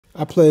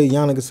I play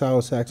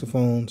Yanagisawa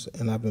saxophones,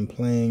 and I've been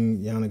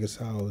playing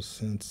Yanagisawa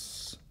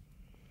since,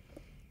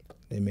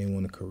 they may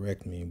want to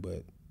correct me,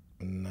 but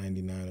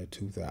 99 or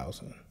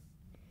 2000.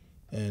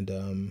 And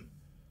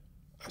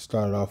I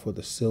started off with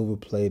a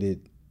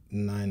silver-plated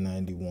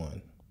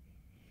 991.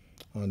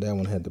 That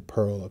one had the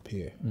pearl up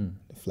here,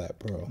 the flat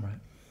pearl.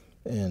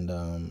 Right.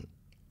 And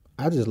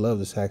I just love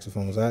the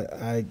saxophones.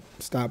 I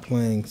stopped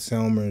playing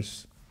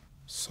Selmers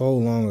so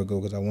long ago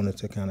because I wanted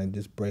to kind of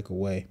just break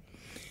away.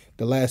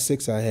 The last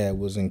 6 I had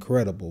was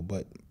incredible,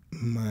 but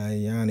my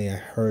Yanni, I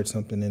heard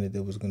something in it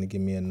that was going to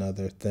give me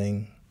another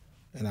thing,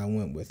 and I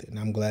went with it, and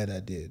I'm glad I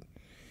did.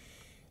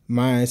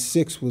 My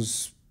 6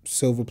 was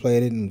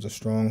silver-plated and was a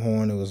strong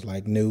horn. It was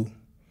like new,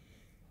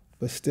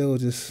 but still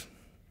just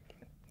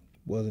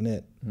wasn't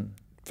it.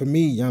 For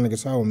me,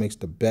 Yanagisawa makes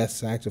the best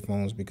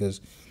saxophones because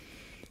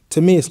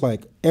to me it's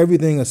like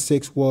everything a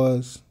 6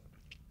 was,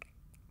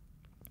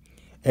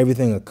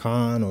 everything a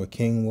Con or a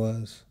King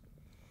was,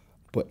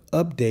 but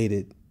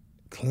updated,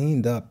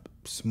 cleaned up,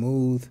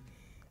 smooth,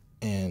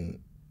 and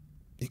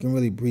you can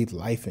really breathe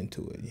life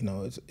into it. You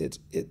know,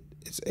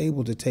 it's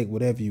able to take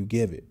whatever you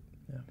give it.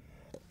 Yeah.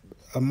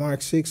 A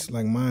Mark 6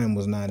 like mine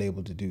was not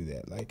able to do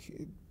that. Like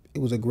it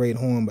was a great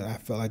horn, but I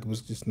felt like it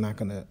was just not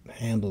gonna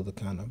handle the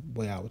kind of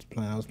way I was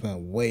playing. I was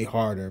playing way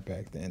harder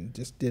back then.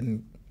 Just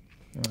didn't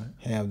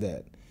have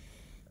that.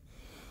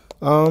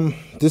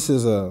 This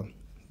is a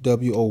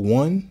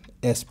W01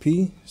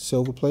 SP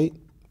silver plate.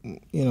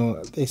 You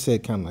know, they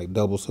said kind of like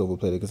double silver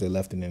plated because they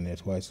left it in there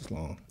twice as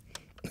long.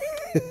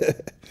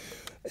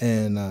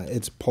 And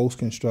it's post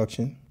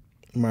construction.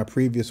 My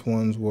previous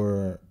ones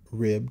were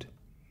ribbed,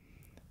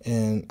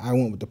 and I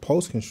went with the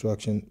post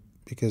construction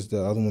because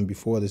the other one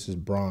before this is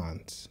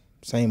bronze.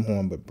 Same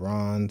horn, but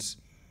bronze,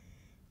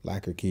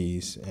 lacquer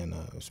keys, and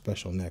a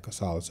special neck, a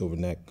solid silver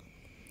neck.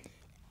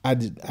 I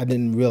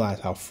didn't realize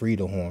how free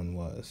the horn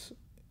was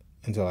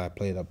until I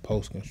played a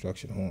post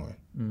construction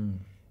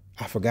horn.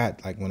 I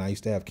forgot, like when I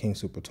used to have King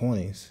Super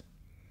 20s,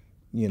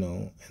 you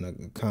know,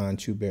 and a Con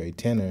Chewberry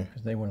tenor.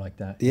 Because they were like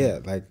that. Yeah,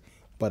 like,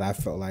 but I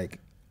felt like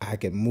I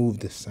could move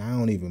the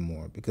sound even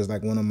more because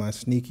like one of my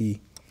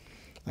sneaky,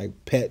 like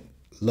pet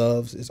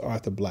loves is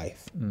Arthur Blythe.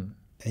 And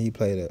he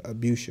played a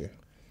Busher,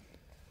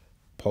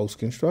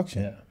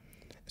 post-construction. Yeah.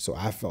 So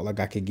I felt like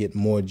I could get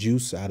more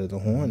juice out of the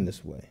horn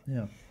this way.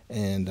 Yeah.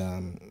 And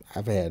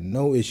I've had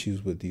no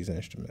issues with these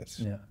instruments.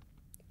 Yeah.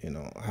 You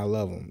know, I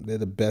love them. They're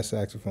the best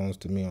saxophones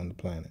to me on the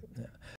planet. Yeah.